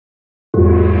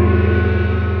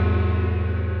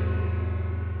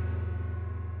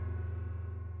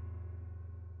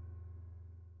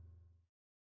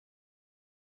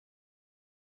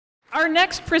Our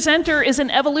next presenter is an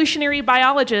evolutionary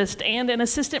biologist and an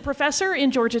assistant professor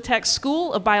in Georgia Tech's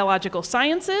School of Biological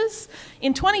Sciences.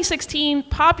 In 2016,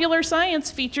 Popular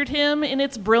Science featured him in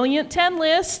its Brilliant 10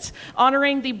 list,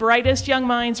 honoring the brightest young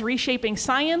minds reshaping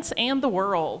science and the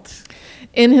world.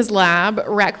 In his lab,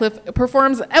 Ratcliff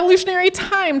performs evolutionary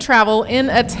time travel in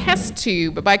a test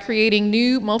tube by creating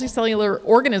new multicellular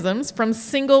organisms from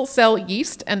single-cell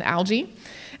yeast and algae.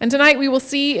 And tonight we will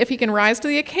see if he can rise to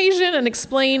the occasion and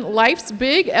explain life's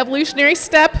big evolutionary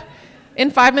step in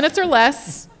 5 minutes or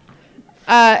less.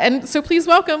 And so please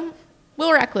welcome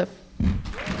Will Ratcliff.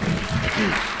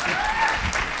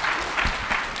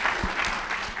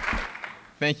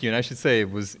 Thank you, and I should say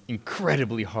it was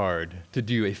incredibly hard to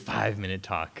do a 5-minute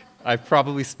talk. I've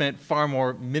probably spent far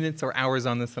more minutes or hours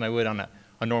on this than I would on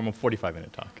a normal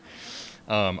 45-minute talk.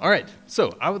 All right,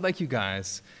 so I would like you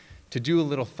guys to do a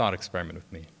little thought experiment with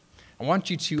me. I want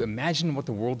you to imagine what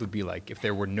the world would be like if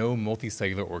there were no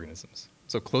multicellular organisms.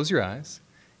 So close your eyes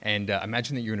and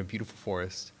imagine that you're in a beautiful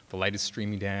forest. The light is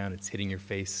streaming down, it's hitting your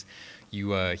face.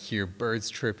 You hear birds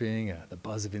chirping, the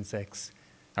buzz of insects.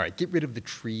 All right, get rid of the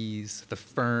trees, the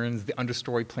ferns, the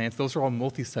understory plants. Those are all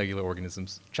multicellular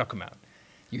organisms. Chuck them out.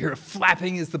 You hear a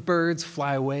flapping as the birds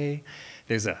fly away.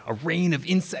 There's a rain of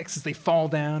insects as they fall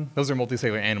down. Those are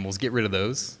multicellular animals. Get rid of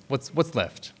those. What's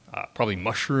left? Probably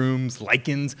mushrooms,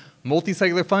 lichens,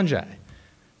 multicellular fungi.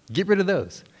 Get rid of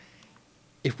those.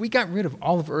 If we got rid of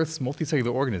all of Earth's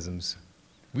multicellular organisms,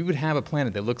 we would have a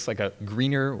planet that looks like a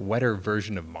greener, wetter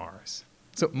version of Mars.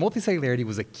 So multicellularity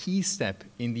was a key step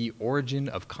in the origin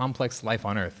of complex life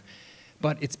on Earth.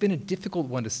 But it's been a difficult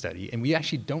one to study, and we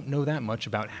actually don't know that much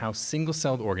about how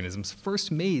single-celled organisms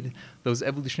first made those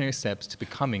evolutionary steps to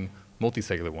becoming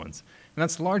multicellular ones. And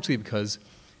that's largely because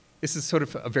this is sort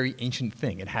of a very ancient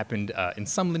thing. It happened in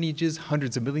some lineages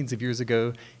hundreds of millions of years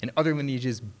ago, in other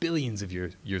lineages billions of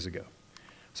years ago.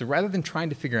 So rather than trying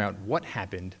to figure out what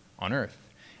happened on Earth,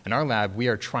 in our lab we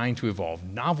are trying to evolve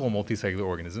novel multicellular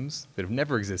organisms that have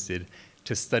never existed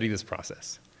to study this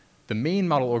process. The main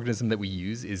model organism that we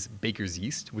use is Baker's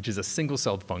yeast, which is a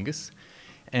single-celled fungus.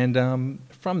 And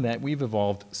from that, we've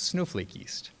evolved snowflake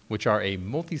yeast, which are a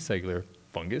multicellular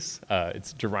fungus.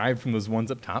 It's derived from those ones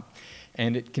up top.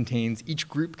 And each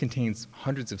group contains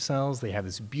hundreds of cells. They have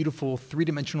this beautiful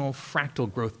three-dimensional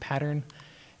fractal growth pattern.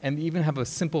 And they even have a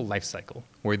simple life cycle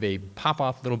where they pop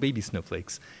off little baby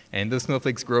snowflakes. And those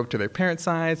snowflakes grow up to their parent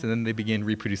size, and then they begin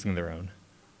reproducing their own.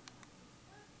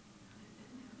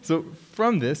 So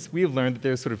from this, we have learned that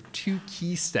there are sort of two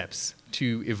key steps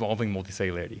to evolving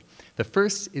multicellularity. The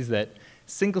first is that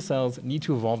single cells need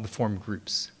to evolve to form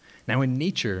groups. Now in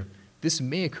nature, this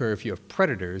may occur if you have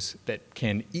predators that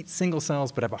can eat single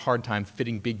cells but have a hard time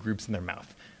fitting big groups in their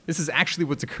mouth. This is actually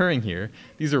what's occurring here.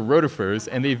 These are rotifers,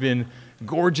 and they've been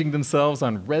gorging themselves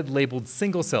on red-labeled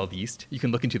single-celled yeast. You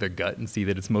can look into their gut and see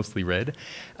that it's mostly red.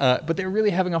 But they're really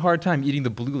having a hard time eating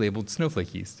the blue-labeled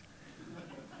snowflake yeast.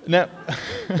 Now,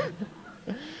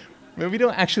 we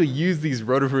don't actually use these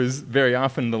rotifers very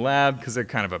often in the lab because they're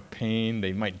kind of a pain.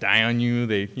 They might die on you.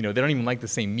 They don't even like the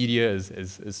same media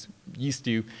as yeast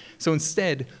do. So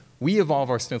instead, we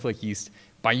evolve our snowflake yeast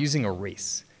by using a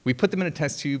race. We put them in a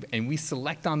test tube, and we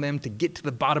select on them to get to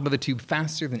the bottom of the tube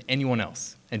faster than anyone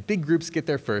else. And big groups get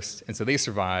there first, and so they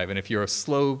survive. And if you're a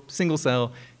slow single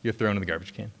cell, you're thrown in the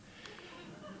garbage can.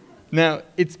 Now,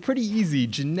 it's pretty easy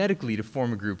genetically to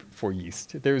form a group for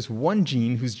yeast. There's one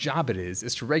gene whose job it is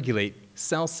to regulate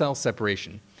cell-cell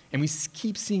separation. And we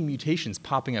keep seeing mutations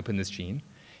popping up in this gene.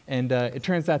 And it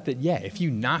turns out that, yeah, if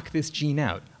you knock this gene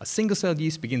out, a single-celled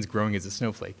yeast begins growing as a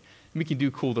snowflake. And we can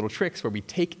do cool little tricks where we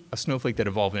take a snowflake that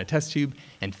evolved in a test tube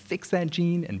and fix that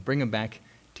gene and bring them back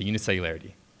to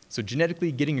unicellularity. So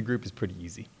genetically, getting a group is pretty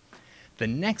easy. The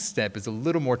next step is a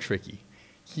little more tricky.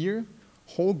 Here,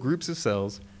 whole groups of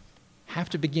cells have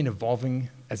to begin evolving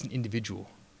as an individual,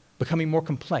 becoming more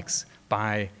complex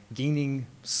by gaining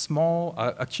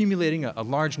accumulating a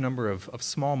large number of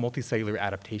small multicellular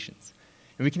adaptations.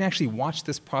 And we can actually watch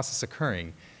this process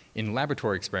occurring in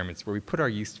laboratory experiments where we put our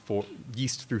yeast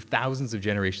through thousands of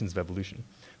generations of evolution.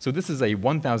 So this is a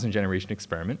 1,000 generation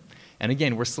experiment. And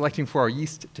again, we're selecting for our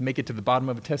yeast to make it to the bottom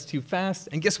of a test tube fast.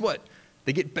 And guess what?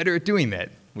 They get better at doing that,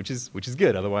 which is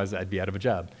good. Otherwise, I'd be out of a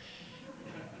job.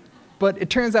 But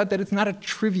it turns out that it's not a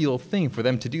trivial thing for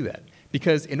them to do that,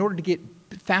 because in order to get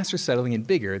faster settling and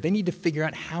bigger, they need to figure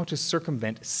out how to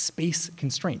circumvent space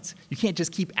constraints. You can't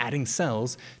just keep adding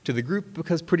cells to the group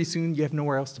because pretty soon you have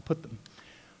nowhere else to put them.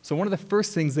 So one of the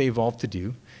first things they evolved to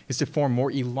do is to form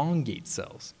more elongate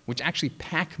cells, which actually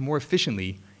pack more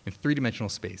efficiently in three-dimensional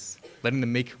space, letting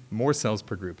them make more cells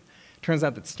per group. Turns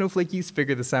out that snowflake yeast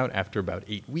figured this out after about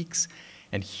 8 weeks,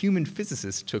 And human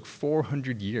physicists took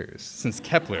 400 years since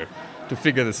Kepler to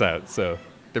figure this out. So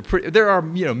there are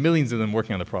millions of them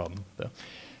working on the problem, though.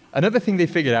 Another thing they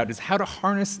figured out is how to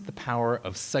harness the power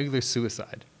of cellular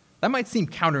suicide. That might seem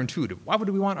counterintuitive. Why would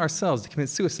we want our cells to commit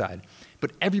suicide?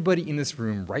 But everybody in this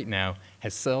room right now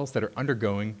has cells that are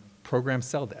undergoing programmed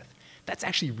cell death. That's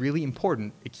actually really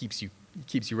important. It keeps you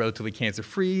relatively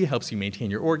cancer-free, helps you maintain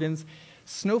your organs.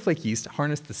 Snowflake yeast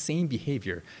harness the same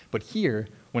behavior, but here,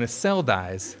 when a cell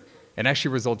dies, it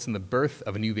actually results in the birth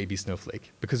of a new baby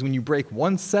snowflake. Because when you break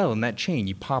one cell in that chain,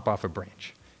 you pop off a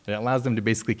branch. And it allows them to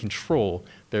basically control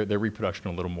their reproduction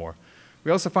a little more.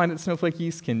 We also find that snowflake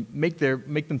yeast can make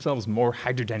themselves more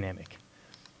hydrodynamic.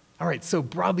 All right, so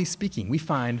broadly speaking, we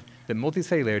find that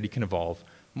multicellularity can evolve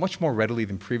much more readily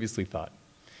than previously thought,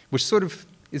 which sort of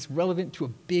is relevant to a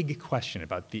big question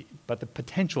about the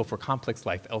potential for complex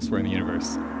life elsewhere in the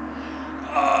universe.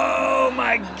 Oh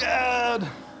my God!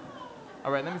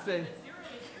 All right,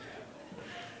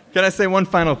 can I say one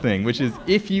final thing, which is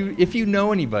if you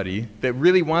know anybody that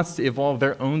really wants to evolve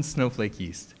their own snowflake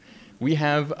yeast, we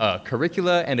have a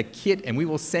curricula and a kit, and we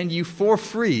will send you for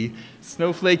free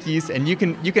snowflake yeast, and you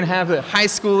can have a high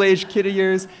school age kid of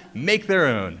yours make their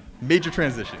own. Major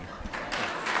transition.